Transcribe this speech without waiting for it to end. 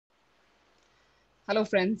Hello,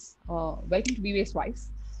 friends. Welcome to Be Waste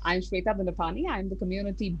Wise. I'm Shweta Bandapani. I'm the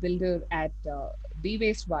community builder at Be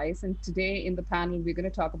Waste Wise. And today in the panel, we're going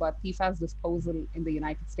to talk about PFAS disposal in the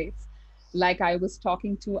United States. Like I was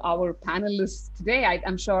talking to our panelists today,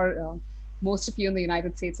 I'm sure most of you in the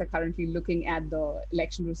United States are currently looking at the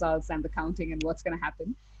election results and the counting and what's going to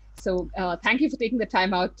happen. So, thank you for taking the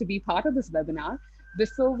time out to be part of this webinar.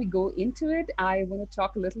 Before we go into it, I want to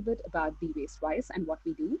talk a little bit about Be Waste Wise and what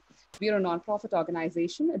we do. We are a nonprofit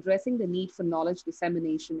organization addressing the need for knowledge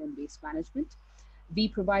dissemination in waste management. We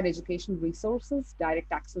provide educational resources, direct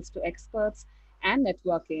access to experts, and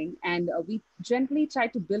networking, and we generally try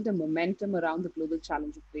to build a momentum around the global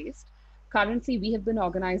challenge of waste. Currently, we have been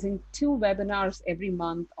organizing two webinars every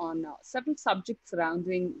month on several subjects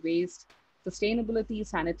surrounding waste, sustainability,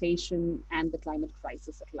 sanitation, and the climate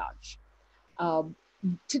crisis at large. Um,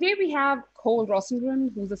 Today we have Cole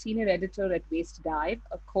Rosengren, who's a senior editor at Waste Dive.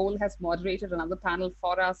 Cole has moderated another panel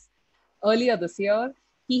for us earlier this year.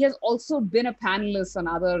 He has also been a panelist on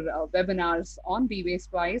other webinars on Be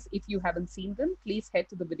Waste Wise. If you haven't seen them, please head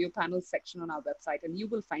to the video panels section on our website and you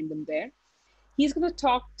will find them there. He's going to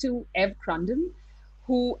talk to Ev Crunden,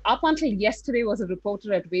 who up until yesterday was a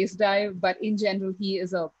reporter at Waste Dive, but in general, he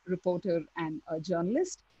is a reporter and a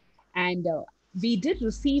journalist. And we did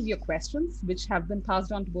receive your questions, which have been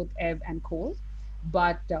passed on to both Ev and Cole.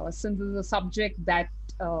 But since this is a subject that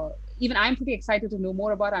uh, even I'm pretty excited to know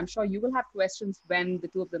more about, I'm sure you will have questions when the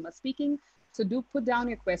two of them are speaking. So do put down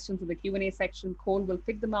your questions in the Q&A section. Cole will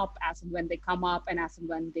pick them up as and when they come up and as and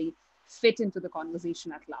when they fit into the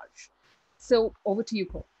conversation at large. So over to you,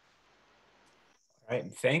 Cole. All right,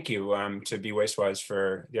 thank you to Be Wastewise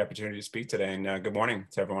for the opportunity to speak today, and good morning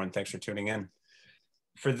to everyone. Thanks for tuning in.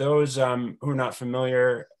 For those who are not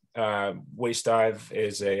familiar, Waste Dive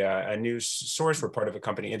is a news source. We're part of a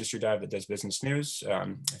company, Industry Dive, that does business news.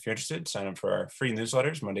 If you're interested, sign up for our free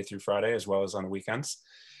newsletters Monday through Friday, as well as on the weekends.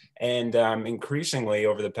 And increasingly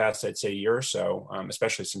over the past, I'd say, year or so,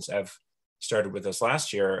 especially since Ev started with us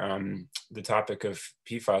last year, the topic of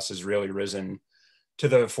PFAS has really risen to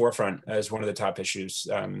the forefront as one of the top issues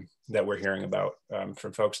that we're hearing about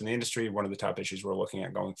from folks in the industry, one of the top issues we're looking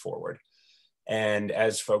at going forward. And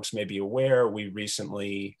as folks may be aware, we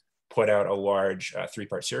recently put out a large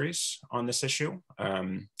three-part series on this issue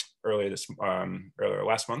earlier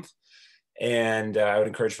last month. And I would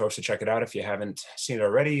encourage folks to check it out if you haven't seen it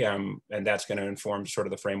already. And that's going to inform sort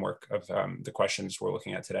of the framework of the questions we're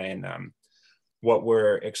looking at today and what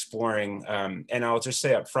we're exploring. And I'll just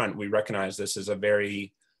say up front, we recognize this is a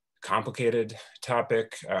very complicated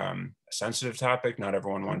topic, a sensitive topic. Not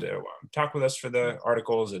everyone wanted to talk with us for the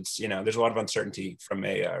articles. It's, there's a lot of uncertainty from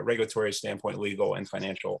a regulatory standpoint, legal and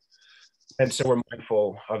financial. And so we're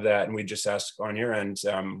mindful of that. And we just ask on your end,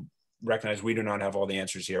 recognize we do not have all the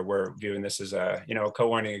answers here. We're viewing this as a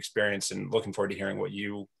co-learning experience and looking forward to hearing what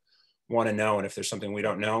you want to know. And if there's something we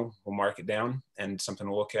don't know, we'll mark it down and something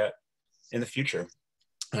we'll look at in the future.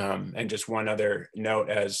 And just one other note,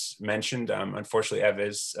 as mentioned, unfortunately, Ev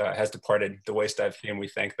has departed the Waste Dive team. We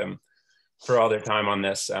thank them for all their time on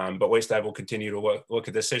this, but Waste Dive will continue to look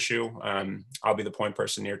at this issue. I'll be the point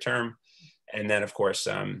person near term. And then, of course,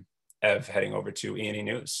 Ev heading over to E&E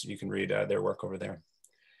News. You can read their work over there.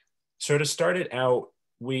 So to start it out,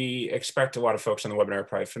 we expect a lot of folks on the webinar are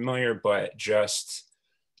probably familiar, but just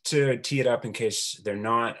to tee it up in case they're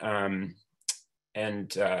not, and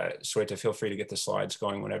Sweta, feel free to get the slides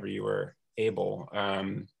going whenever you are able.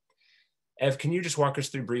 Ev, can you just walk us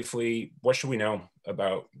through briefly, what should we know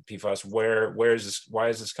about PFAS? Where is this, why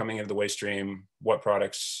is this coming into the waste stream? What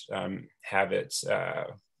products have it?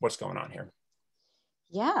 What's going on here?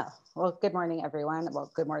 Yeah, well, good morning, everyone.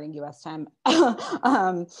 Well, good morning, US time.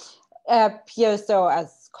 So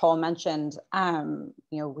as Cole mentioned,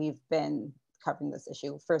 we've been covering this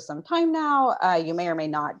issue for some time now. You may or may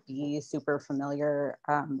not be super familiar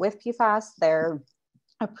with PFAS. They're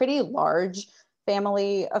a pretty large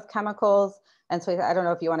family of chemicals. And so I don't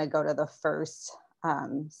know if you want to go to the first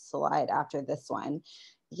slide after this one.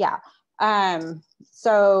 Yeah.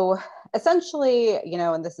 So essentially,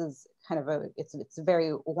 and this is kind of it's a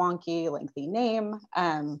very wonky, lengthy name.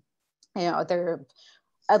 There are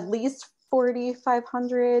at least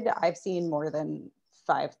 4,500. I've seen more than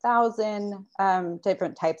 5,000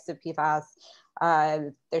 different types of PFAS.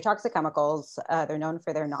 They're toxic chemicals. They're known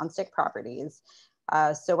for their nonstick properties.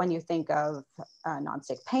 So when you think of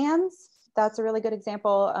nonstick pans, that's a really good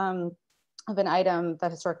example of an item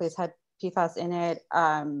that historically has had PFAS in it.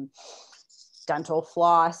 Dental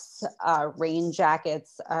floss, rain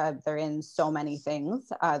jackets, they're in so many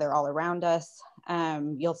things. They're all around us.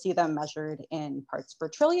 You'll see them measured in parts per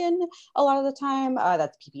trillion a lot of the time.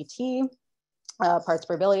 That's PPT. parts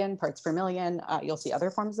per billion, parts per million. You'll see other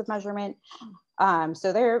forms of measurement.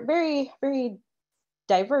 So they're very, very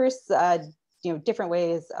diverse, different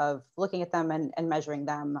ways of looking at them and measuring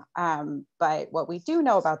them. But what we do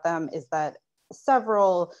know about them is that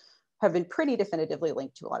several have been pretty definitively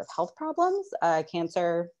linked to a lot of health problems,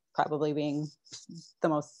 cancer probably being the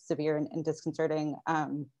most severe and disconcerting,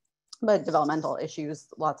 but developmental issues,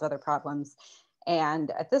 lots of other problems. And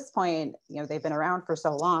at this point, they've been around for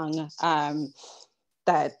so long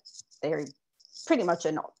that they're pretty much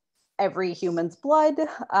in every human's blood.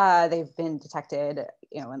 They've been detected,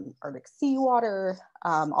 in Arctic seawater,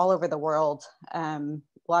 all over the world. A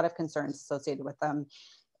lot of concerns associated with them.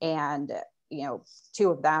 And,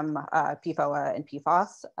 two of them, PFOA and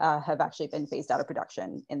PFAS, have actually been phased out of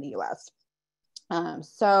production in the US.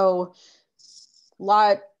 So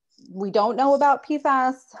we don't know about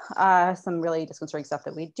PFAS, some really disconcerting stuff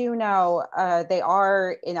that we do know. They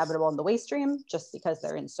are inevitable in the waste stream just because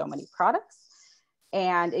they're in so many products.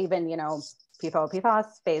 And even, PFOA, PFAS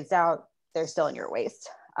phased out, they're still in your waste.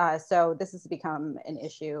 So this has become an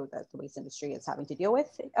issue that the waste industry is having to deal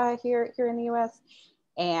with here in the US.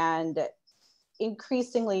 And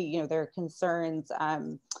increasingly, there are concerns.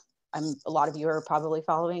 A lot of you are probably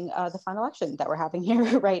following the final election that we're having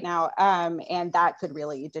here right now. And that could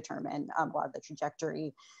really determine a lot of the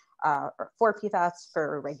trajectory for PFAS,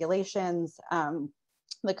 for regulations.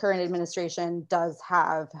 The current administration does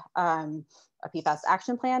have a PFAS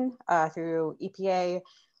action plan through EPA,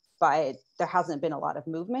 but there hasn't been a lot of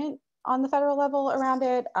movement on the federal level around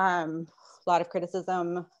it. A lot of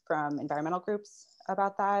criticism from environmental groups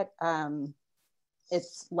about that.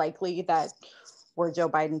 It's likely that were Joe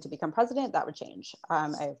Biden to become president, that would change.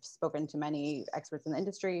 I've spoken to many experts in the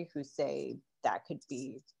industry who say that could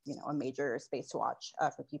be, a major space to watch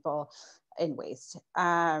for people in waste.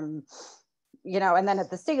 And then at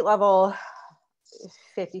the state level,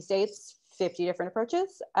 50 states, 50 different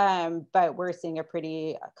approaches, but we're seeing a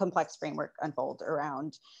pretty complex framework unfold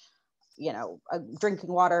around,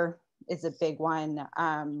 drinking water is a big one,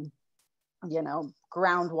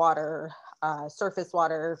 groundwater, surface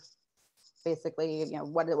water. Basically,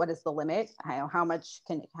 what is the limit? How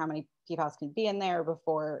many PFAS can be in there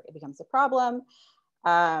before it becomes a problem?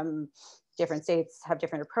 Different states have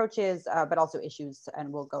different approaches, but also issues,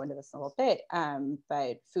 and we'll go into this in a little bit.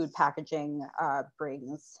 But food packaging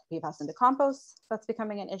brings PFAS into compost. That's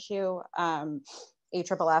becoming an issue.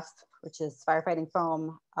 AFFF, which is firefighting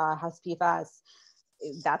foam, has PFAS.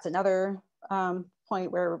 That's another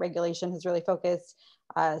point where regulation has really focused.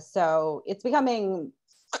 So it's becoming,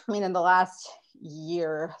 in the last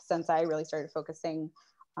year since I really started focusing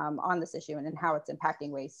on this issue and how it's impacting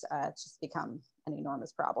waste, it's just become an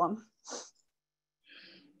enormous problem.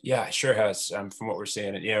 Yeah, it sure has. From what we're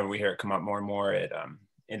seeing, we hear it come up more and more at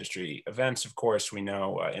industry events. Of course, we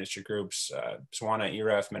know industry groups, SWANA,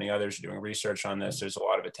 EREF, many others are doing research on this. There's a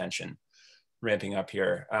lot of attention ramping up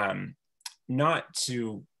here. Not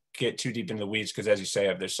to get too deep into the weeds, because as you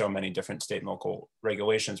say, there's so many different state and local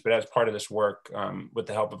regulations, but as part of this work, with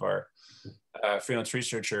the help of our freelance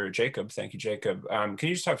researcher, Jacob, thank you, Jacob, can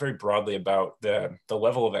you just talk very broadly about the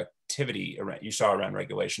level of activity you saw around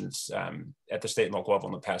regulations at the state and local level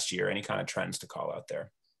in the past year, any kind of trends to call out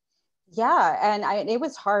there? Yeah, and it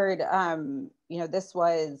was hard. This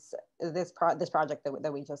project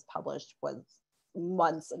that we just published was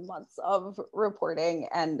months and months of reporting,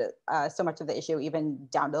 and so much of the issue, even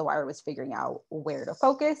down to the wire, was figuring out where to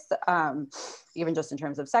focus, even just in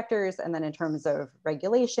terms of sectors, and then in terms of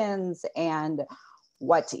regulations and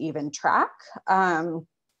what to even track.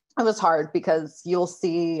 It was hard because you'll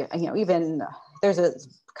see, even there's a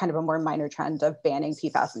kind of a more minor trend of banning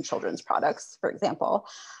PFAS in children's products, for example.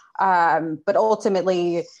 But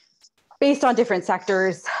ultimately, based on different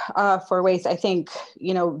sectors for waste, I think,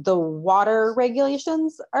 the water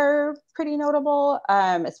regulations are pretty notable,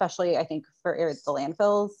 especially I think for the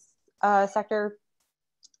landfills sector.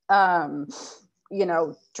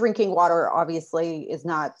 Drinking water obviously is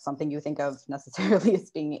not something you think of necessarily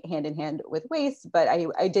as being hand in hand with waste, but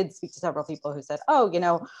I did speak to several people who said,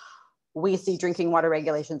 we see drinking water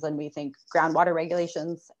regulations and we think groundwater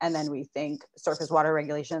regulations, and then we think surface water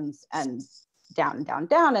regulations, and down and down,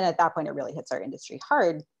 down. And at that point, it really hits our industry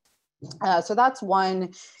hard. So that's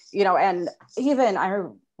one, and even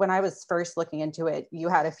when I was first looking into it, you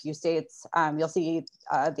had a few states, you'll see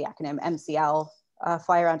the acronym MCL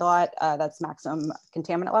fly around a lot. That's maximum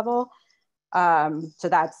contaminant level. So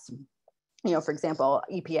that's, for example,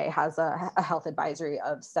 EPA has a health advisory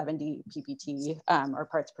of 70 ppt or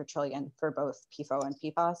parts per trillion for both PFOA and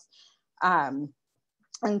PFAS.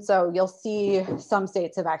 And so you'll see some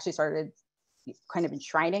states have actually started kind of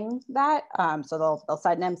enshrining that. So they'll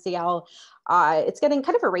set an MCL. It's getting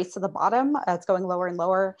kind of a race to the bottom. It's going lower and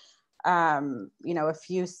lower. A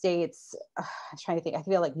few states, I'm trying to think, I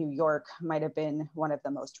feel like New York might have been one of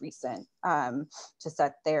the most recent to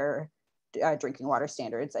set their drinking water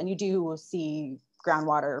standards. And you do see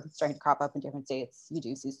groundwater starting to crop up in different states. You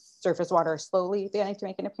do see surface water slowly beginning to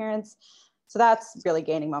make an appearance. So that's really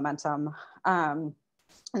gaining momentum. And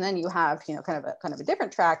then you have, kind of a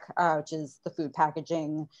different track, which is the food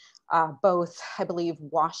packaging. Both, I believe,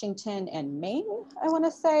 Washington and Maine, I want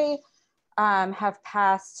to say, have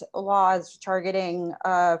passed laws targeting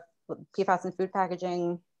PFAS in food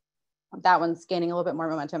packaging. That one's gaining a little bit more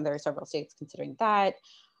momentum. There are several states considering that.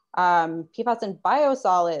 PFAS in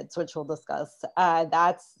biosolids, which we'll discuss,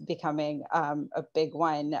 that's becoming a big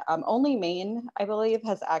one. Only Maine, I believe,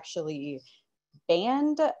 has actually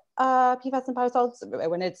banned PFAS in biosolids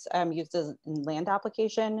when it's used as in land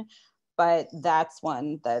application, but that's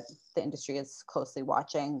one that the industry is closely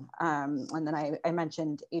watching. And then I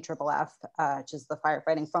mentioned AFFF, which is the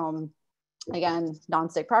firefighting foam. Again,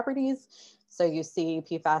 non-stick properties. So you see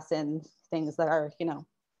PFAS in things that are,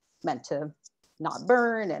 meant to not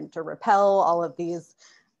burn and to repel all of these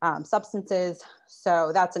substances.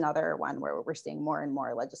 So that's another one where we're seeing more and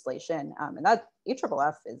more legislation. And that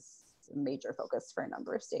AFFF is a major focus for a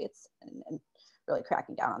number of states and really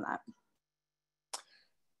cracking down on that.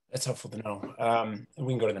 That's helpful to know.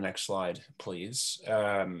 We can go to the next slide, please.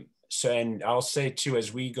 And I'll say too,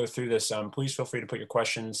 as we go through this, please feel free to put your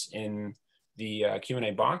questions in the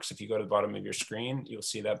Q&A box. If you go to the bottom of your screen, you'll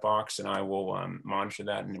see that box, and I will monitor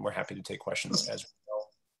that, and we're happy to take questions as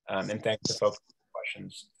well. And thanks to folks for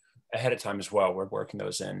questions ahead of time as well. We're working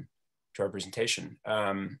those in to our presentation.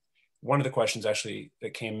 One of the questions actually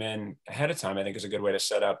that came in ahead of time, I think, is a good way to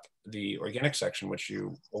set up the organic section, which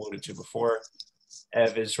you alluded to before,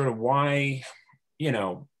 Ev, is sort of why,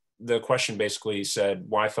 the question basically said,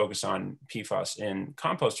 why focus on PFAS in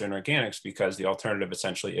compost or in organics? Because the alternative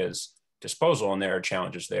essentially is disposal, and there are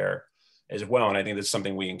challenges there as well. And I think that's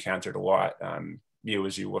something we encountered a lot. You,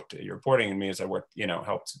 as you looked at your reporting, and me as I worked,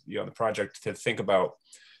 helped you on the project, to think about,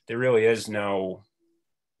 there really is no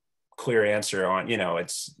clear answer on,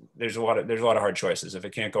 there's a lot of hard choices. If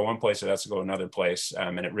it can't go one place, it has to go another place.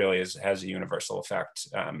 And it really has a universal effect.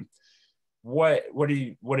 What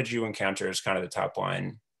did you encounter as kind of the top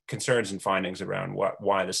line concerns and findings around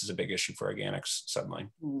why this is a big issue for organics suddenly?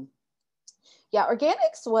 Yeah,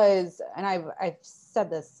 organics was, and I've said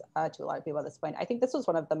this to a lot of people at this point, I think this was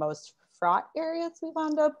one of the most fraught areas we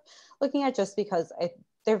wound up looking at, just because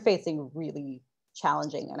they're facing really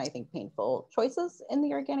challenging and I think painful choices in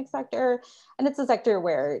the organic sector. And it's a sector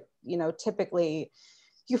where, typically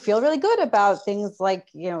you feel really good about things like,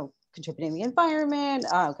 contributing to the environment,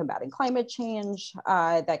 combating climate change.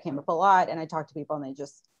 That came up a lot. And I talked to people, and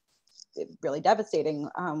it's really devastating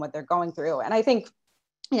what they're going through. And I think,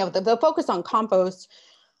 the focus on compost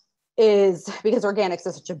is because organics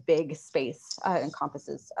is such a big space,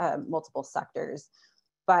 encompasses multiple sectors.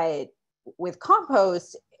 But with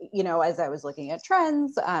compost, as I was looking at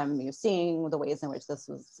trends, seeing the ways in which this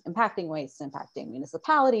was impacting waste, impacting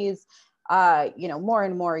municipalities, more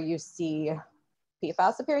and more you see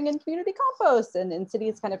PFAS appearing in community compost and in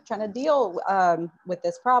cities kind of trying to deal with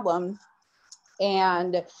this problem.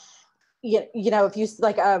 And, if you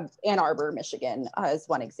like Ann Arbor, Michigan is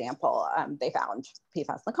one example. They found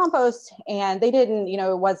PFAS in the compost, and they didn't,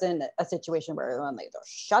 it wasn't a situation where they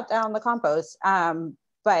shut down the compost,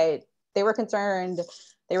 but they were concerned.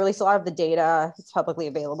 They released a lot of the data. It's publicly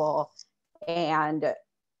available. And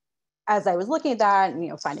as I was looking at that,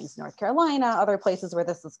 and findings in North Carolina, other places where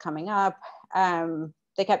this is coming up,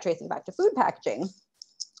 they kept tracing back to food packaging,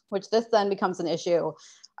 which this then becomes an issue.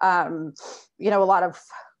 A lot of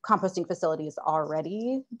composting facilities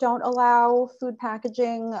already don't allow food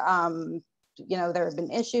packaging. There have been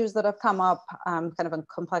issues that have come up, kind of a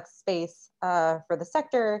complex space for the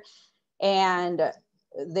sector. And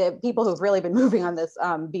the people who've really been moving on this,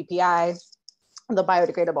 BPI, the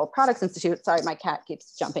Biodegradable Products Institute, sorry, my cat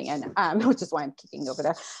keeps jumping in, which is why I'm kicking over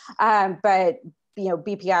there. But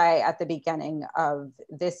BPI at the beginning of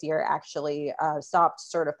this year actually stopped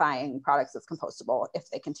certifying products as compostable if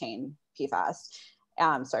they contain PFAS.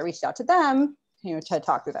 So I reached out to them, to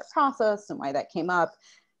talk through that process and why that came up.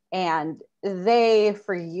 And they,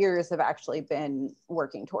 for years, have actually been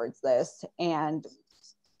working towards this. And,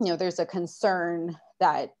 there's a concern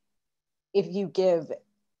that if you give,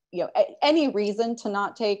 any reason to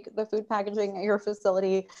not take the food packaging at your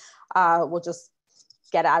facility, will just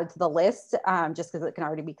get added to the list, just because it can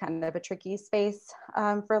already be kind of a tricky space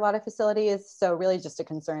for a lot of facilities. So really just a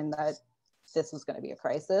concern that this was going to be a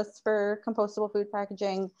crisis for compostable food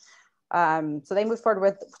packaging. So they moved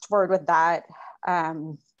forward with that.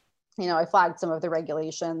 I flagged some of the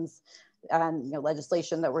regulations and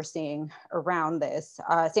legislation that we're seeing around this.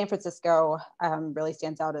 San Francisco really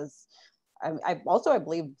stands out as, I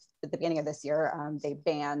believe at the beginning of this year, they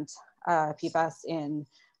banned PFAS in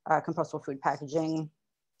compostable food packaging.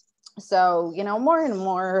 So, more and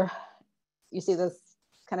more, you see this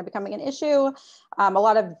kind of becoming an issue. A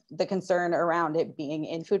lot of the concern around it being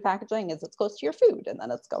in food packaging is it's close to your food and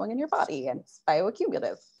then it's going in your body and it's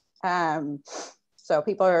bioaccumulative. So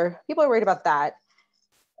people are worried about that.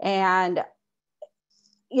 And,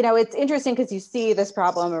 it's interesting because you see this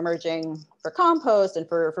problem emerging for compost and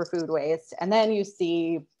for food waste. And then you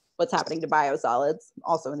see what's happening to biosolids,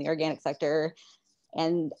 also in the organic sector.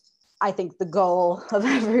 And I think the goal of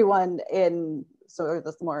everyone in sort of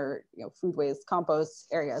this more food waste compost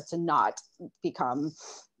area is to not become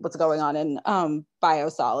what's going on in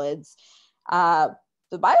biosolids. The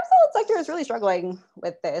biosolid sector is really struggling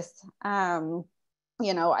with this.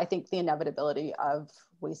 I think the inevitability of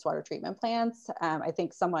wastewater treatment plants. I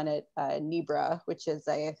think someone at NIBRA, which is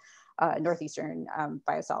a Northeastern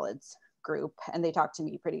biosolids group, and they talked to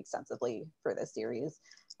me pretty extensively for this series,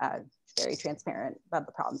 very transparent about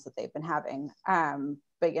the problems that they've been having.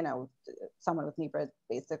 But someone with NIBRA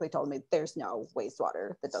basically told me there's no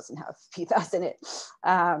wastewater that doesn't have PFAS in it.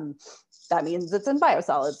 That means it's in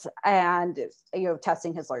biosolids, and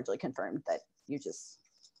testing has largely confirmed that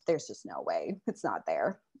there's just no way it's not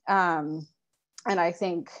there. And I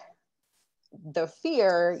think the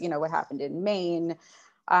fear, what happened in Maine,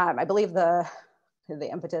 I believe the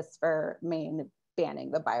impetus for Maine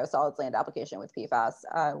banning the biosolids land application with PFAS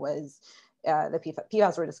was the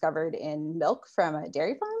PFAS were discovered in milk from a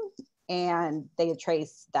dairy farm, and they had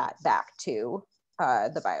traced that back to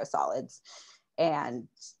the biosolids. And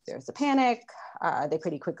there's a panic. They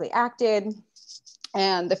pretty quickly acted.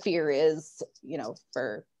 And the fear is,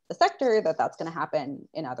 for the sector, that's going to happen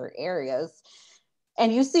in other areas.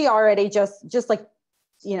 And you see already just like,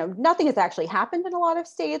 nothing has actually happened in a lot of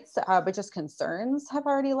states, but just concerns have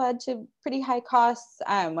already led to pretty high costs.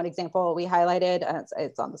 One example we highlighted, and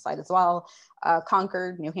it's on the slide as well,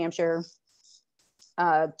 Concord, New Hampshire,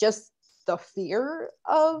 just the fear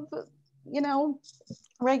of,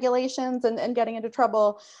 regulations and getting into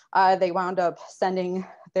trouble. They wound up sending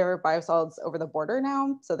their biosolids over the border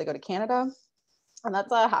now. So they go to Canada. And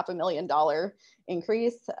that's a $500,000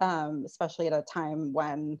 increase, especially at a time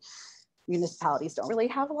when municipalities don't really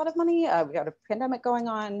have a lot of money. We got a pandemic going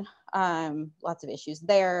on, lots of issues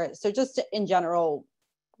there. So just in general,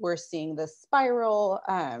 we're seeing this spiral.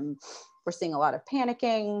 We're seeing a lot of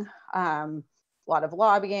panicking, a lot of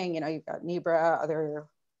lobbying. You've got NIBRA, other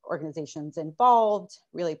organizations involved,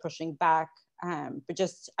 really pushing back. But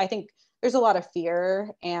just, I think there's a lot of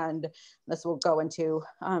fear, and this will go into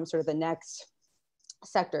sort of the next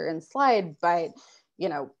sector and slide. But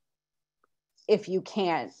if you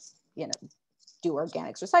can't do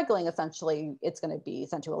organics recycling, essentially it's going to be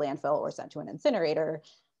sent to a landfill or sent to an incinerator,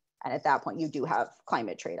 and at that point you do have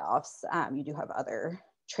climate trade-offs, you do have other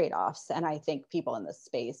trade-offs. And I think people in this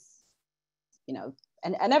space,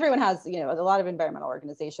 and everyone has, a lot of environmental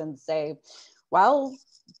organizations say, well,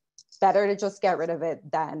 better to just get rid of it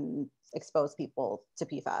than expose people to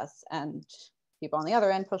PFAS. And people on the other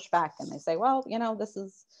end push back and they say, well, this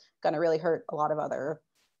is going to really hurt a lot of other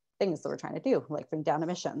things that we're trying to do, like bring down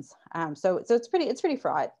emissions. So it's pretty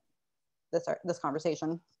fraught, this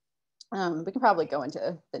conversation. We can probably go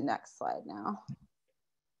into the next slide now.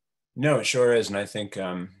 No, it sure is. And I think,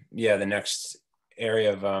 the next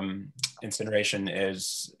area of incineration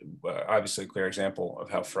is obviously a clear example of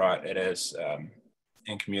how fraught it is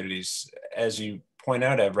in communities. As you point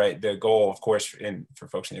out, Ev, right, the goal, of course, for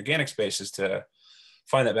folks in the organic space is to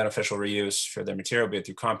find that beneficial reuse for their material, be it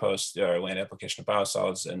through compost or land application of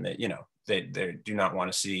biosolids. And they do not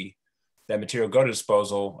want to see that material go to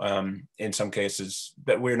disposal in some cases,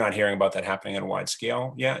 but we're not hearing about that happening at a wide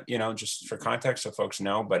scale yet, just for context so folks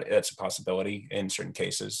know, but it's a possibility in certain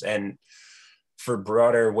cases. And for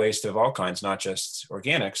broader waste of all kinds, not just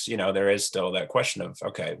organics, there is still that question of,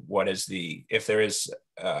 okay, if there is,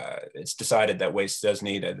 it's decided that waste does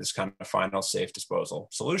need this kind of final safe disposal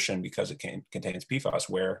solution because it contains PFAS,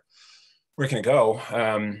 where can it go?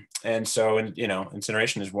 And so,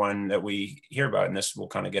 incineration is one that we hear about, and this will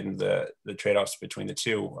kind of get into the trade-offs between the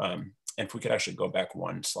two. And if we could actually go back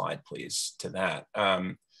one slide, please, to that.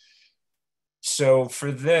 So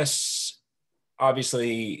for this,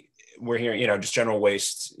 obviously, we're hearing, just general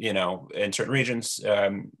waste, in certain regions,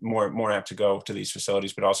 more apt to go to these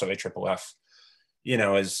facilities, but also AFFF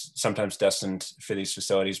is sometimes destined for these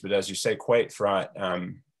facilities, but as you say, quite fraught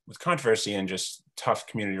with controversy and just tough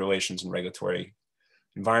community relations and regulatory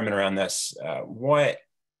environment around this. What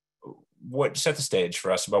set the stage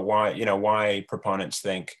for us about why proponents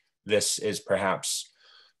think this is perhaps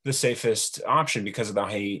the safest option because of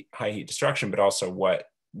the high heat destruction, but also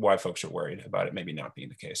why folks are worried about it maybe not being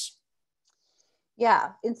the case?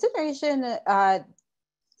 Yeah, incineration,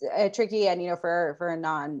 tricky, and for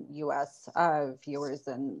non-US viewers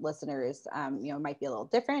and listeners, might be a little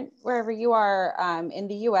different wherever you are. In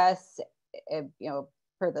the US,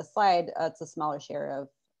 per the slide, it's a smaller share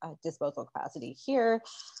of disposal capacity here.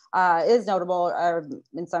 Is notable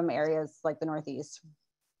in some areas like the Northeast.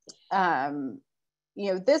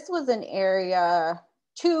 This was an area,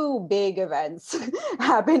 two big events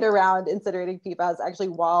happened around incinerating PFAS actually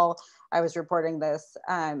while I was reporting this,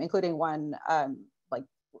 including one like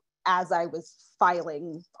as I was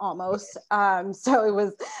filing almost. So it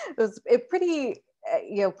was pretty,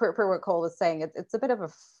 per what Cole was saying, it's a bit of a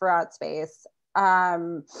fraught space.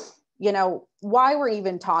 Why we're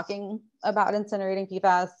even talking about incinerating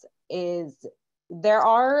PFAS is there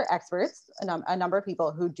are experts, a number of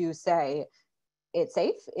people who do say it's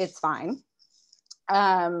safe, it's fine.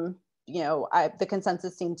 The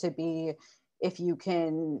consensus seemed to be if you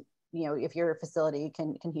can, if your facility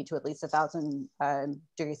can heat to at least 1,000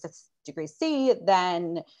 degrees C,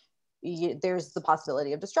 then there's the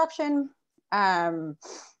possibility of destruction.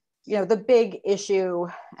 The big issue,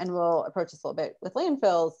 and we'll approach this a little bit with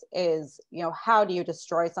landfills, is, how do you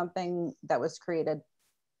destroy something that was created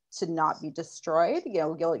to not be destroyed?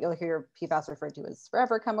 You'll hear PFAS referred to as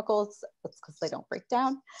forever chemicals. That's because they don't break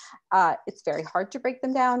down. It's very hard to break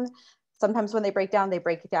them down. Sometimes when they break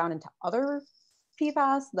it down into other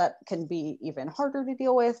PFAS that can be even harder to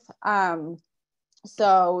deal with.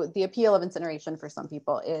 So the appeal of incineration for some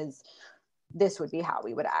people is this would be how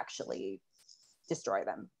we would actually destroy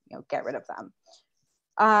them, get rid of them.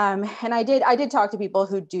 And I did talk to people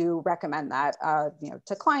who do recommend that,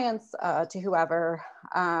 to clients, to whoever.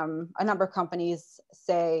 A number of companies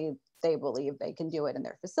say they believe they can do it in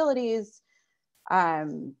their facilities.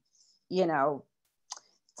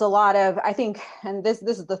 It's a lot of, I think, and this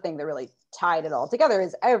is the thing that really tied it all together,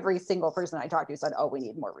 is every single person I talked to said, oh, we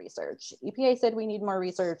need more research. EPA said we need more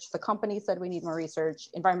research. The company said we need more research.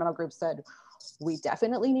 Environmental groups said we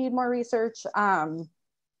definitely need more research.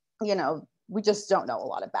 We just don't know a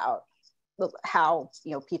lot about how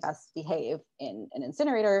PFAS behave in an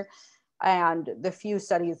incinerator, and the few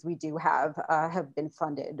studies we do have been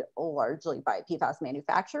funded largely by PFAS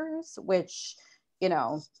manufacturers, which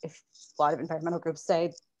if a lot of environmental groups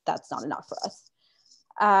say that's not enough for us.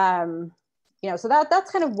 So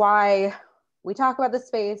that's kind of why we talk about this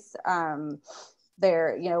space.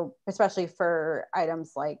 Especially for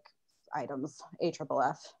items AFFF,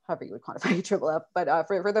 however you would quantify AFFF, but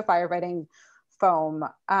for the firefighting foam,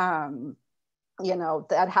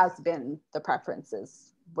 that has been the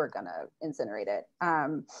preferences. We're gonna incinerate it.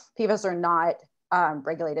 PFAS are not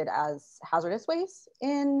regulated as hazardous waste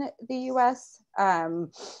in the US,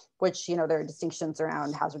 which, there are distinctions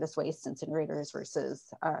around hazardous waste incinerators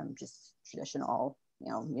versus just traditional,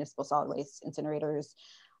 municipal solid waste incinerators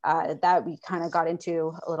that we kind of got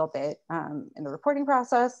into a little bit in the reporting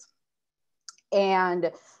process.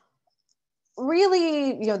 And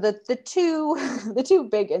really, the two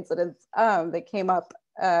big incidents that came up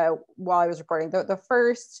while I was reporting, the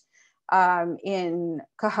first in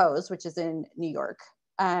Cohoes, which is in New York,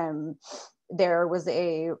 there was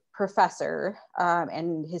a professor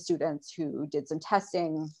and his students who did some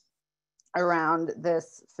testing around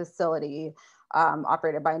this facility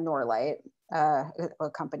operated by Norlight, a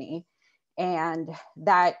company. And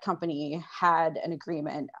that company had an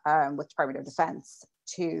agreement with Department of Defense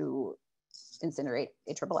to incinerate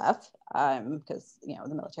AFFF because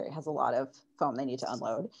the military has a lot of foam they need to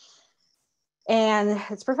unload. And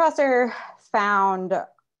this professor found,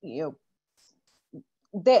 the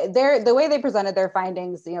way they presented their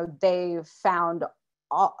findings, they found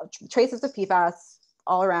traces of PFAS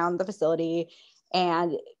all around the facility,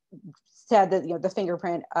 and said that the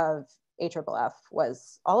fingerprint of AFFF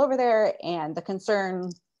was all over there. And the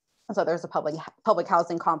concern, so there's a public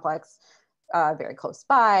housing complex very close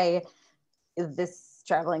by. This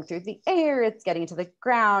traveling through the air, it's getting to the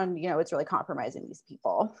ground, it's really compromising these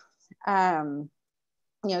people.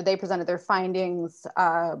 They presented their findings,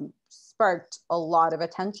 sparked a lot of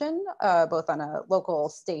attention, both on a local,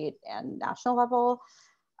 state, and national level.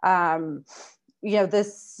 The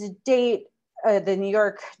state, the New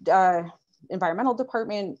York Environmental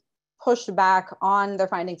Department pushed back on their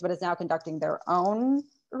findings, but is now conducting their own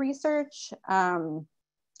research. So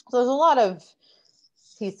there's a lot of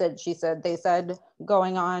he said, she said, they said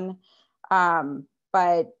going on,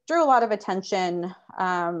 but drew a lot of attention,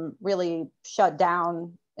 really shut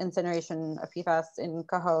down incineration of PFAS in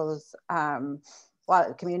Cohoes. A lot of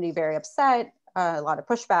the community very upset, a lot of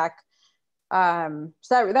pushback.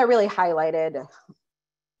 So that really highlighted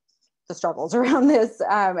the struggles around this,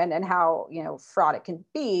 and how, you know, fraught it can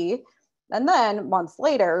be. And then months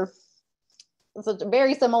later, it's a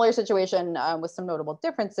very similar situation, with some notable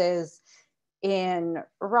differences. In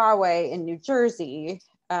Rahway in New Jersey,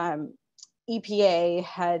 EPA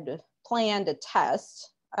had planned a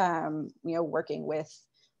test, you know, working with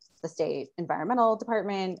the state environmental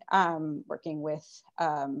department, working with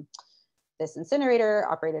this incinerator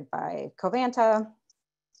operated by Covanta.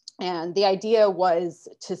 And the idea was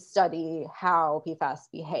to study how PFAS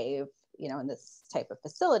behave, you know, in this type of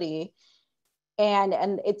facility.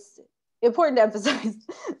 And it's important to emphasize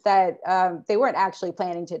that they weren't actually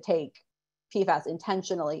planning to take PFAS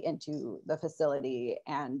intentionally into the facility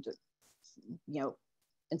and, you know,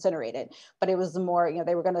 incinerate it. But it was more, you know,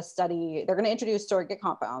 they were going to study, they're going to introduce surrogate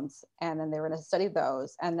compounds, and then they were going to study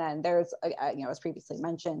those. And then there's, you know, as previously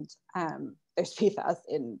mentioned, there's PFAS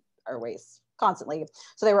in our waste constantly.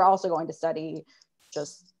 So they were also going to study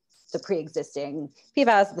just the pre-existing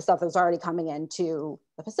PFAS, the stuff that was already coming into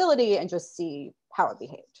the facility, and just see how it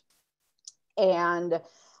behaved. And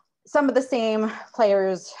some of the same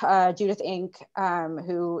players, Judith Inc.,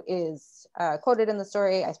 who is quoted in the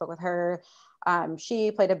story, I spoke with her.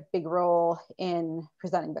 She played a big role in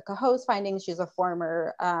presenting the Cohoes findings. She's a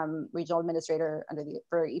former regional administrator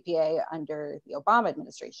for EPA under the Obama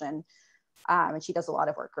administration. And she does a lot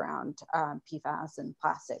of work around PFAS and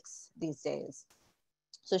plastics these days.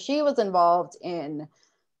 So she was involved in,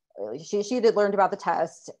 she did learned about the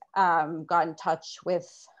test, got in touch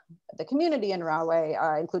with the community in Rahway,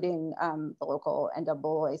 including the local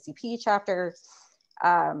NAACP chapter,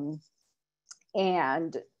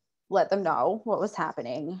 and let them know what was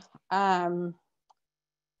happening.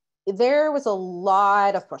 There was a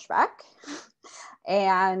lot of pushback,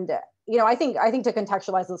 and you know, I think to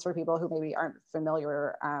contextualize this for people who maybe aren't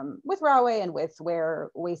familiar with Rahway and with where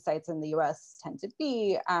waste sites in the U.S. tend to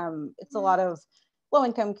be, it's a lot of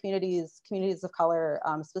low-income communities, communities of color,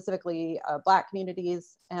 specifically Black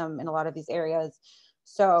communities in a lot of these areas.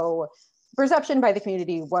 So perception by the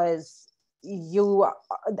community was, you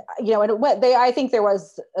know, and I think there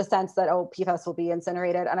was a sense that, oh, PFAS will be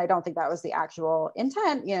incinerated, and I don't think that was the actual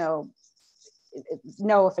intent. You know,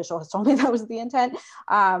 no official has told me that was the intent,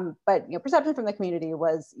 but you know, perception from the community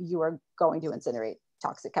was, you are going to incinerate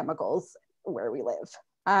toxic chemicals where we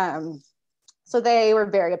live. So they were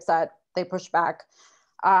very upset. They pushed back.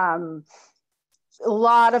 A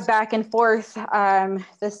lot of back and forth.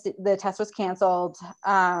 The test was canceled.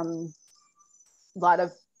 A lot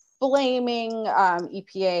of blaming.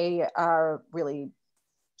 EPA really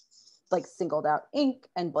like singled out Inc.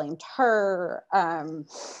 and blamed her.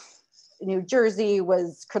 New Jersey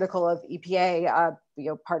was critical of EPA, you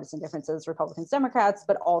know, partisan differences, Republicans, Democrats,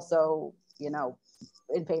 but also, you know,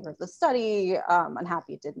 in favor of the study,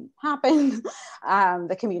 unhappy it didn't happen.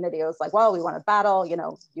 The community was like, well, we want to battle, you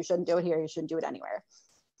know, you shouldn't do it here, you shouldn't do it anywhere.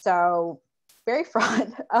 So very fraught,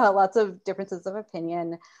 lots of differences of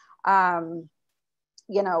opinion.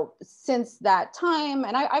 You know, since that time,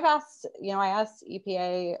 and I've asked, you know, I asked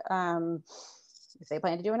EPA if they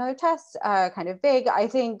plan to do another test, kind of vague. I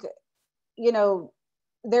think, you know,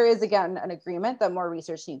 there is, again, an agreement that more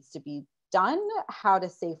research needs to be done, how to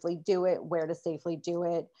safely do it, where to safely do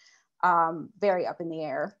it, very up in the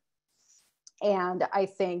air. And I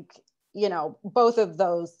think, you know, both of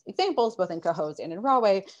those examples, both in Cohoes and in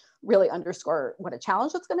Rahway, really underscore what a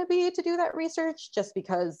challenge it's going to be to do that research, just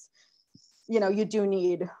because, you know, you do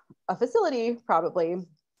need a facility probably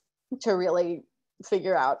to really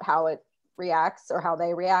figure out how it reacts or how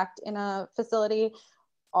they react in a facility.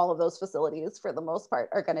 All of those facilities, for the most part,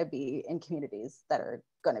 are going to be in communities that are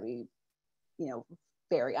going to be, you know,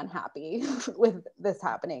 very unhappy with this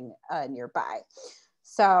happening nearby.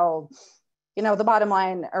 So, you know, the bottom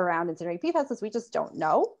line around incinerating PFAS is we just don't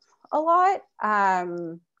know a lot.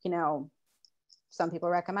 You know, some people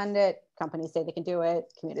recommend it, companies say they can do it,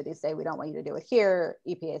 communities say we don't want you to do it here,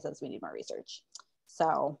 EPA says we need more research.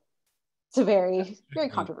 So it's a very, very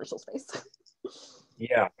controversial space.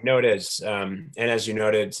 Yeah, no, it is. And as you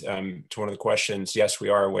noted, to one of the questions, yes, we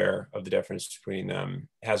are aware of the difference between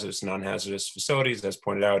hazardous and non-hazardous facilities, as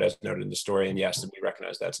pointed out, as noted in the story. And yes, we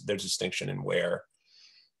recognize that there's a distinction in where,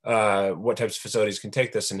 what types of facilities can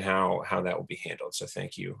take this and how that will be handled. So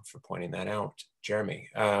thank you for pointing that out, Jeremy.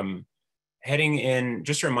 Heading in,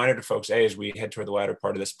 just a reminder to folks, as we head toward the latter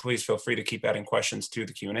part of this, please feel free to keep adding questions to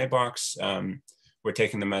the Q&A box. We're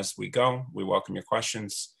taking them as we go. We welcome your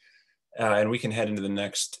questions. And we can head into the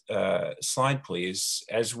next slide, please.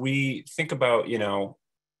 As we think about,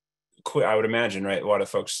 I would imagine, right, a lot of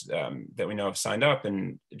folks that we know have signed up,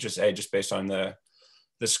 and just based on the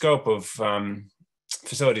scope of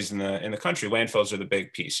facilities in the country, landfills are the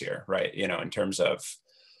big piece here, right? In terms of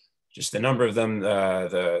just the number of them,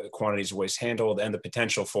 the quantities of waste handled, and the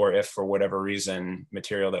potential for, if for whatever reason,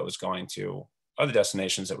 material that was going to other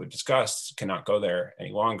destinations that we've discussed cannot go there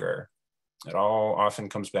any longer, it all often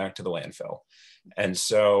comes back to the landfill. And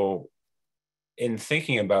so in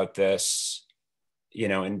thinking about this,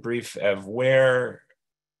 in brief, of where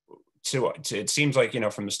to it seems like,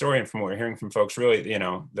 from the story and from what we're hearing from folks, really,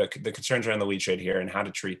 the concerns around the leachate here and how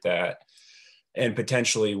to treat that, and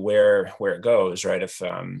potentially where it goes, right? If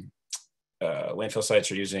landfill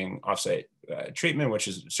sites are using offsite treatment, which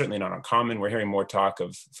is certainly not uncommon. We're hearing more talk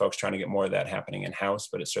of folks trying to get more of that happening in-house,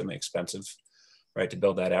 but it's certainly expensive, right, to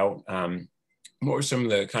build that out. What were some of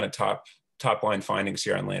the kind of top line findings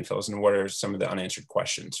here on landfills, and what are some of the unanswered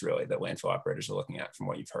questions really that landfill operators are looking at from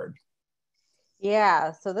what you've heard?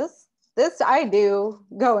 Yeah, so this I knew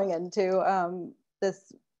going into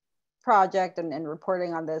this project and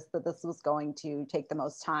reporting on this, that this was going to take the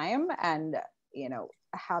most time and,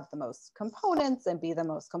 have the most components and be the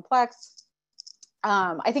most complex.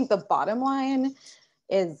 I think the bottom line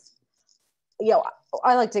is,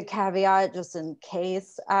 I like to caveat just in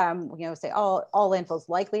case, say all landfills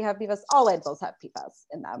likely have PFAS. All landfills have PFAS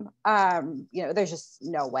in them. There's just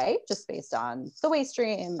no way, just based on the waste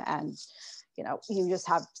stream, and you just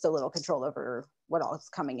have so little control over what all is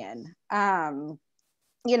coming in.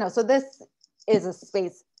 So this is a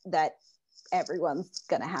space that everyone's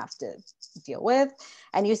gonna have to deal with,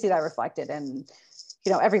 and you see that reflected in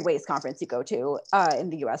every waste conference you go to in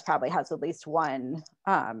the US probably has at least one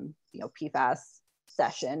PFAS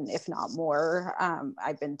session, if not more.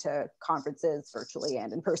 I've been to conferences virtually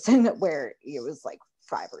and in person where it was like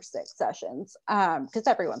 5 or 6 sessions, because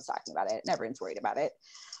everyone's talking about it and everyone's worried about it.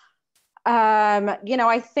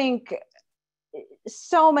 I think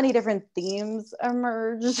so many different themes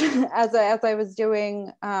emerged as I was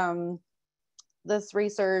doing this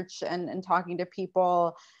research and talking to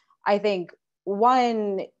people. I think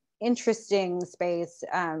one interesting space,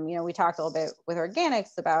 we talked a little bit with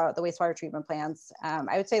organics about the wastewater treatment plants.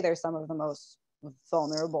 I would say they're some of the most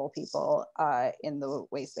vulnerable people in the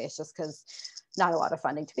waste space, just because not a lot of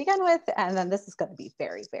funding to begin with, and then this is going to be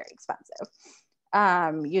very, very expensive.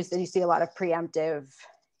 You see a lot of preemptive,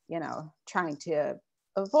 trying to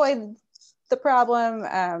avoid the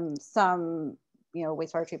problem. Some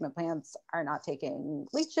wastewater treatment plants are not taking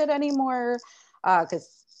leachate anymore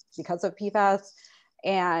because of PFAS.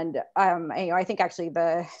 And I think actually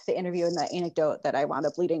the interview and the anecdote that I wound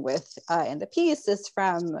up leading with in the piece is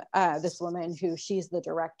from this woman who, she's the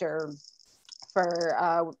director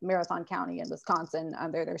for Marathon County in Wisconsin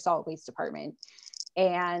under their solid waste department.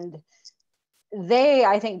 And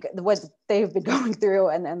I think what they've been going through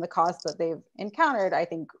and the costs that they've encountered, I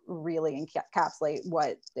think really encapsulate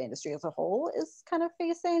what the industry as a whole is kind of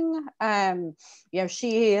facing.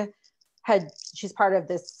 She's part of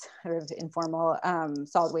this sort of informal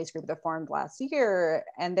solid waste group that formed last year,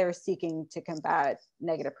 and they're seeking to combat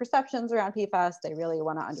negative perceptions around PFAS. They really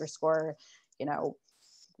want to underscore,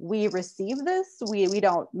 we receive this, we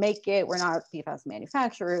don't make it, we're not PFAS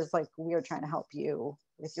manufacturers, like we are trying to help you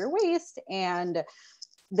with your waste, and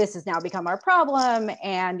this has now become our problem,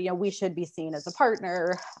 and we should be seen as a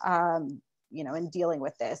partner in dealing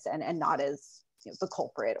with this, and not as the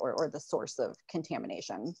culprit or the source of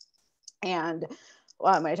contamination. And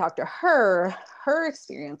when I talked to her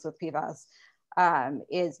experience with PFAS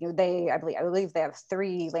is, I believe they have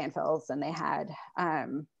 3 landfills, and they had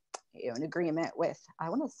an agreement with, I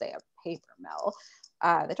want to say, a paper mill.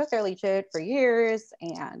 They took their leachate for years,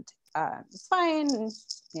 and it's fine,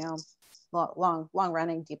 long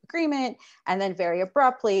running deep agreement. And then very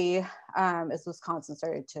abruptly, as Wisconsin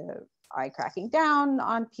started to cracking down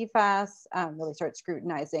on PFAS, really start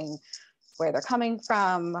scrutinizing where they're coming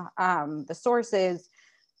from, the sources.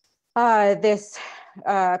 This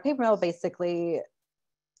paper mill basically,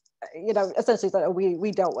 essentially said,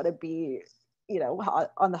 we don't want to be,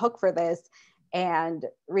 on the hook for this, and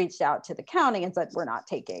reached out to the county and said, we're not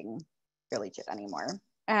taking your leachate anymore.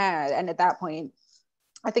 And at that point,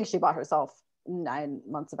 I think she bought herself 9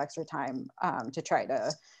 months of extra time to try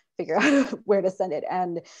to figure out where to send it.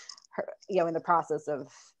 And her, in the process of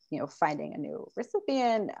finding a new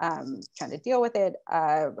recipient, trying to deal with it,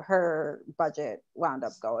 her budget wound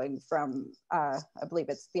up going from I believe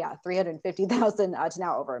it's $350,000 to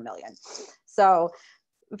now over $1 million. So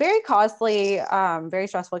very costly, very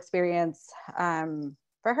stressful experience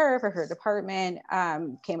for her department.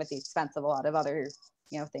 Came at the expense of a lot of other,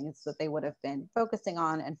 things that they would have been focusing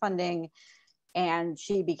on and funding. And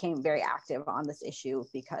she became very active on this issue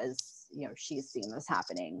because, she's seen this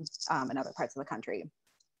happening in other parts of the country.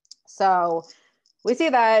 So we see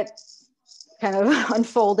that kind of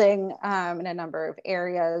unfolding in a number of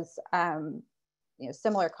areas,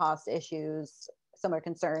 similar cost issues, similar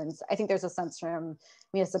concerns. I think there's a sense from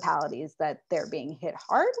municipalities that they're being hit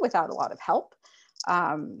hard without a lot of help.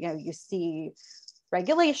 You see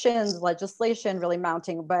regulations, legislation really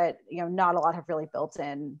mounting, but not a lot have really built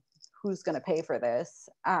in who's going to pay for this.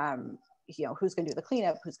 Who's going to do the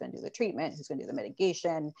cleanup, who's going to do the treatment, who's going to do the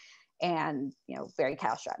mitigation. And very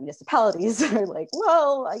cash-strapped municipalities are like,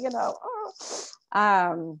 well,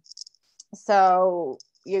 so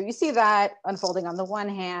you see that unfolding on the one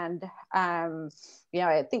hand. I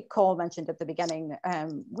think Cole mentioned at the beginning,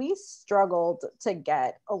 we struggled to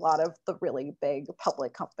get a lot of the really big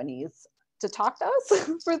public companies to talk to us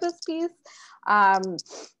for this piece.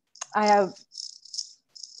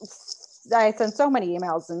 I sent so many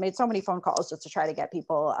emails and made so many phone calls just to try to get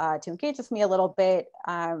people to engage with me a little bit.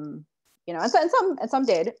 And some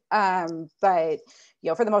did, but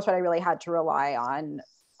for the most part, I really had to rely on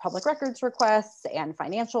public records requests and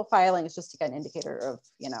financial filings just to get an indicator of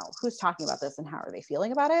who's talking about this and how are they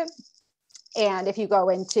feeling about it. And if you go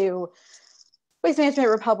into Waste Management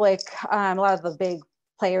Republic, a lot of the big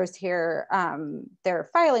players here, their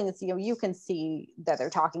filings, you can see that they're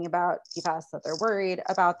talking about PFAS, that they're worried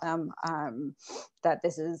about them, that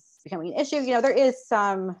this is becoming an issue. There is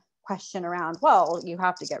some question around, well, you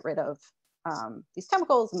have to get rid of these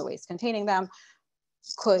chemicals and the waste containing them.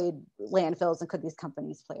 Could landfills and could these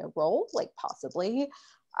companies play a role? Like possibly.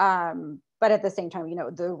 But at the same time,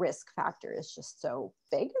 the risk factor is just so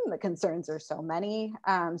big and the concerns are so many.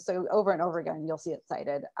 So over and over again, you'll see it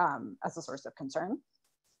cited as a source of concern.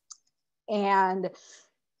 And,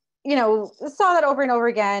 saw that over and over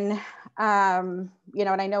again. And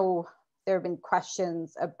I know there have been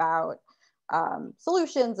questions about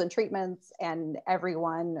solutions and treatments, and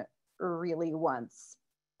everyone really wants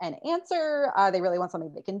an answer. They really want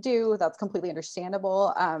something they can do. That's completely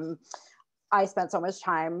understandable. I spent so much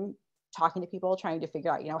time talking to people, trying to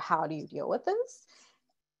figure out, how do you deal with this?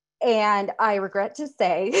 And I regret to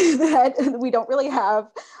say that we don't really have,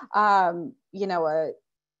 a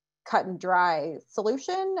cut and dry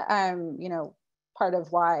solution. Part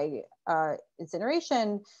of why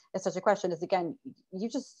incineration is such a question is, again, you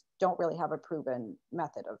just don't really have a proven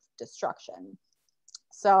method of destruction.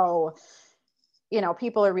 So,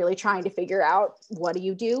 people are really trying to figure out, what do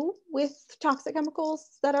you do with toxic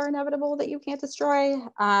chemicals that are inevitable that you can't destroy?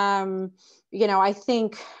 I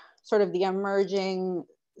think sort of the emerging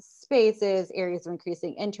spaces, areas of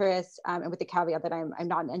increasing interest, and with the caveat that I'm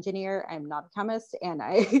not an engineer, I'm not a chemist, and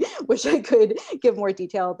I wish I could give more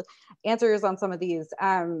detailed answers on some of these. But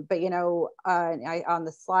on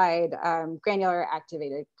the slide, granular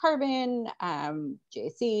activated carbon,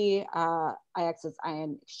 JC, IX is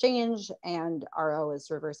ion exchange, and RO is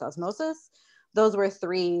reverse osmosis. Those were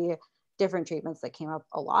 3 different treatments that came up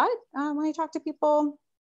a lot when I talked to people.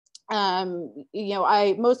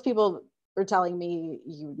 Most people were telling me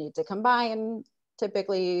you need to combine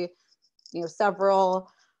typically, several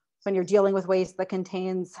when you're dealing with waste that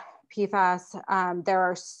contains PFAS. There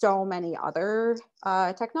are so many other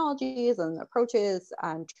technologies and approaches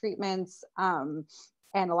and treatments, and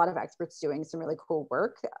a lot of experts doing some really cool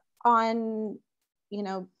work on,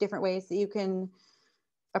 different ways that you can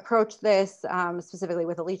approach this, specifically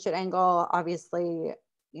with a leachate angle. Obviously,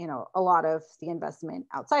 a lot of the investment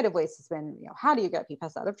outside of waste has been, how do you get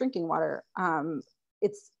PFAS out of drinking water?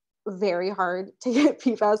 It's very hard to get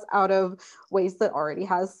PFAS out of waste that already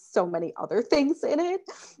has so many other things in it.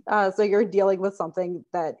 So you're dealing with something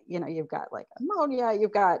that, you've got like ammonia,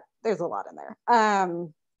 there's a lot in there.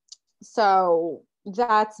 So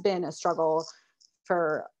that's been a struggle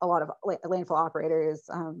for a lot of landfill operators,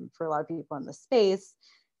 for a lot of people in the space.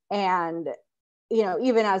 And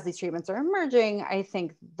even as these treatments are emerging, I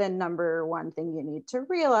think the number one thing you need to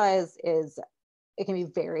realize is it can be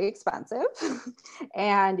very expensive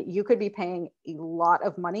and you could be paying a lot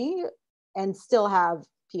of money and still have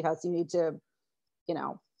PFAS you need to,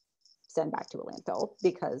 send back to a landfill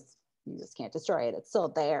because you just can't destroy it. It's still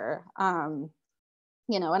there. And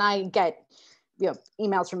I get,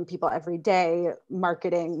 emails from people every day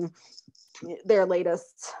marketing their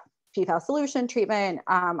latest PFAS solution treatment.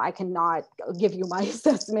 I cannot give you my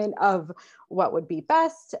assessment of what would be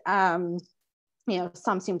best.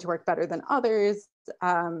 Some seem to work better than others.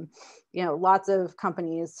 Lots of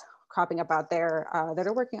companies cropping up out there that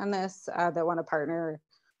are working on this, that want to partner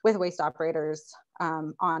with waste operators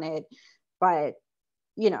on it. But,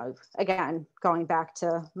 you know, again, going back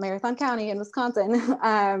to Marathon County in Wisconsin,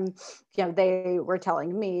 you know, they were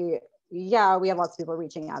telling me, yeah, we have lots of people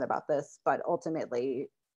reaching out about this, but ultimately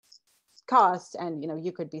cost, and, you know,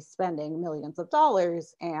 you could be spending millions of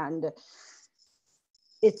dollars and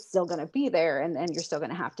it's still going to be there, and you're still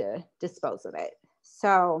going to have to dispose of it.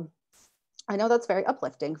 So I know that's very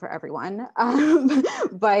uplifting for everyone,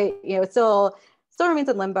 but, you know, it still remains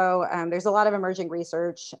in limbo. There's a lot of emerging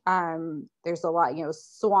research. There's a lot, you know,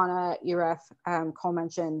 SWANA, EREF, Cole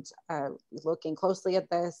mentioned, looking closely at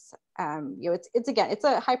this. You know, it's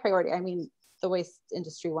a high priority. I mean, the waste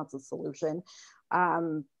industry wants a solution.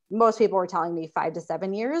 Most people were telling me 5 to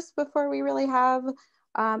 7 years before we really have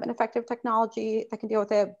an effective technology that can deal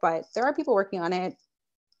with it, but there are people working on it.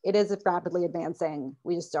 It is rapidly advancing.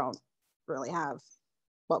 We just don't really have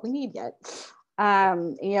what we need yet.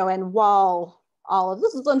 You know, and while all of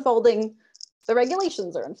this is unfolding, the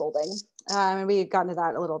regulations are unfolding. And we got into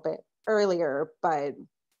that a little bit earlier, but,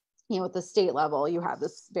 you know, at the state level, you have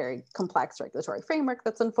this very complex regulatory framework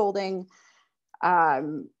that's unfolding,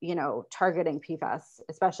 you know, targeting PFAS,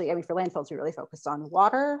 especially, I mean, for landfills, we really focused on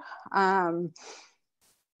water. And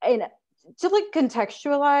to like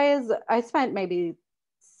contextualize, I spent maybe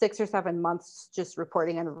 6 or 7 months just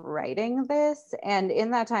reporting and writing this. And in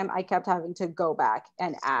that time, I kept having to go back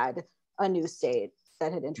and add a new state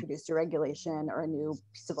that had introduced a regulation or a new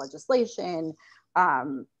piece of legislation.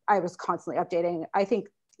 I was constantly updating. I think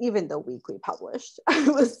even the week we published, I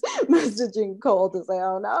was messaging Cole to say,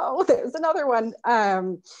 oh no, there's another one.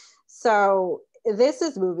 So this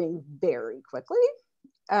is moving very quickly.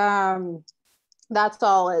 That's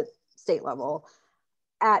all at state level.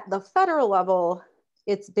 At the federal level,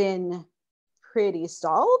 it's been pretty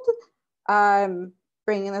stalled.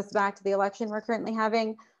 Bringing this back to the election we're currently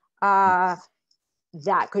having, that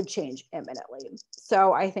could change imminently.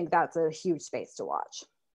 So I think that's a huge space to watch.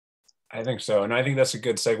 I think so. And I think that's a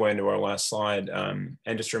good segue into our last slide. And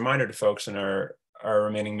just a reminder to folks in our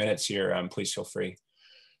remaining minutes here, please feel free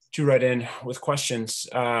to write in with questions.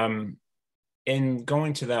 In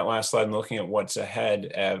going to that last slide and looking at what's ahead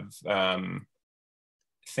of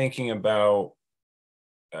thinking about,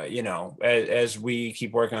 you know, as we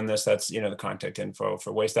keep working on this, that's, you know, the contact info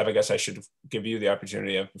for WasteDev. I guess I should give you the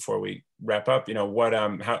opportunity of, before we wrap up, you know, what,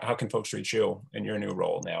 how can folks reach you in your new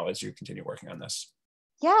role now as you continue working on this?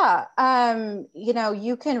 Yeah, you know,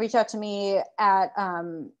 you can reach out to me at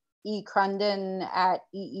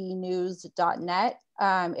ecrunden@enews.net.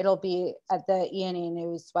 It'll be at the ENE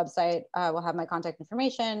News website. We'll have my contact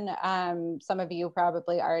information. Some of you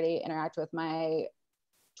probably already interact with my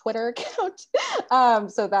Twitter account,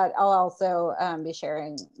 so that I'll also be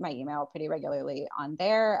sharing my email pretty regularly on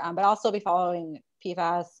there, but I'll also be following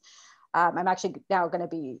PFAS. I'm actually now going to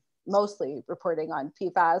be mostly reporting on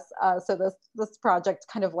PFAS, so this project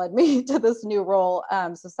kind of led me to this new role.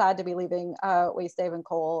 So sad to be leaving WasteDev and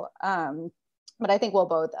Cole, but I think we'll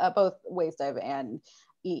both WasteDev and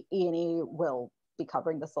E&E will be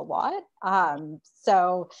covering this a lot.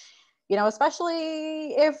 So, you know,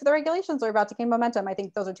 especially if the regulations are about to gain momentum, I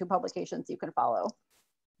think those are two publications you can follow.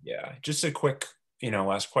 Yeah, just a quick, you know,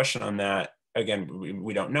 last question on that. Again,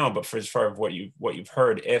 we don't know, but for as far as what you've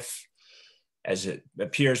heard, if, as it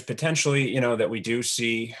appears potentially, you know, that we do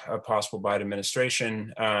see a possible Biden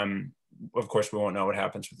administration, of course, we won't know what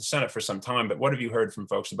happens with the Senate for some time, but what have you heard from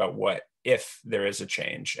folks about what, if there is a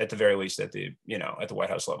change, at the very least at the, you know, at the White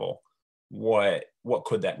House level, what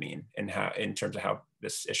could that mean, and how, in terms of how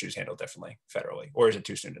this issue is handled differently federally, or is it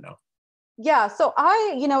too soon to know? Yeah, so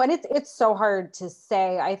you know, and it's so hard to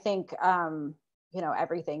say. I think, you know,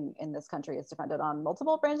 everything in this country is dependent on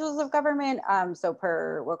multiple branches of government. So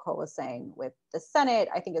per what Cole was saying with the Senate,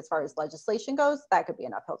 I think as far as legislation goes, that could be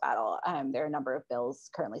an uphill battle. There are a number of bills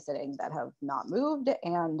currently sitting that have not moved,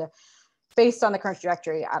 and based on the current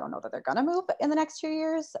trajectory, I don't know that they're gonna move in the next 2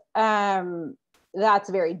 years. That's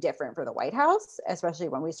very different for the White House, especially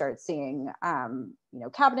when we start seeing, you know,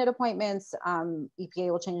 cabinet appointments.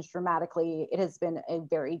 EPA will change dramatically. It has been a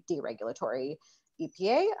very deregulatory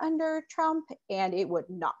EPA under Trump, and it would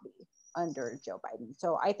not be under Joe Biden.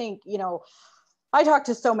 So I think, you know, I talked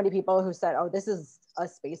to so many people who said, oh, this is a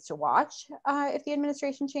space to watch if the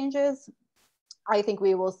administration changes. I think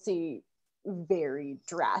we will see very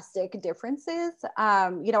drastic differences.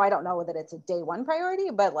 You know, I don't know that it's a day 1 priority,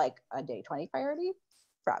 but like a day 20 priority,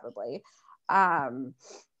 probably.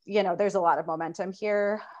 You know, there's a lot of momentum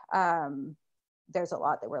here. There's a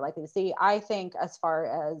lot that we're likely to see. I think as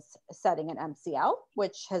far as setting an MCL,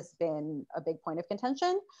 which has been a big point of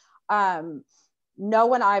contention, no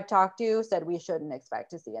one I've talked to said we shouldn't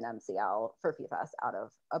expect to see an MCL for PFAS out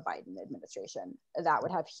of a Biden administration. That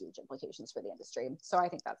would have huge implications for the industry. So I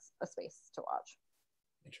think that's a space to watch.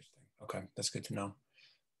 Interesting. Okay, that's good to know.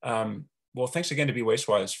 Well, thanks again to Be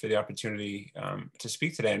Wastewise for the opportunity to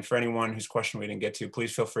speak today. And for anyone whose question we didn't get to,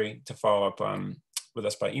 please feel free to follow up with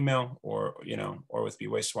us by email or with Be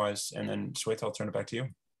Wastewise. And then Sweta, I'll turn it back to you.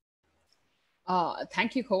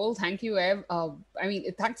 Thank you, Cole. Thank you, Ev.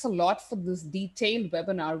 Thanks a lot for this detailed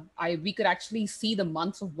webinar. We could actually see the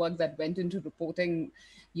months of work that went into reporting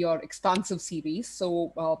your expansive series.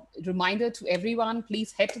 So reminder to everyone,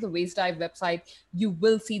 please head to the Waste Dive website. You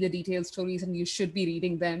will see the detailed stories and you should be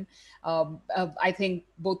reading them. I think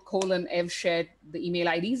both Cole and Ev shared the email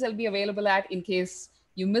IDs they'll be available at. In case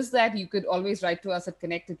you missed that, you could always write to us at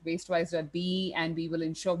connect@wastewise.be and we will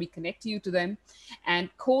ensure we connect you to them. And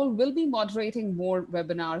Cole will be moderating more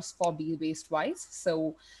webinars for Be Wastewise.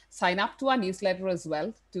 So sign up to our newsletter as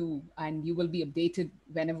well and you will be updated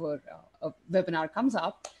whenever a webinar comes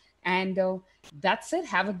up. And that's it.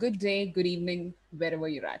 Have a good day, good evening, wherever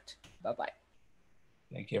you're at. Bye-bye.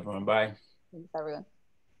 Thank you, everyone. Bye. Thanks, everyone.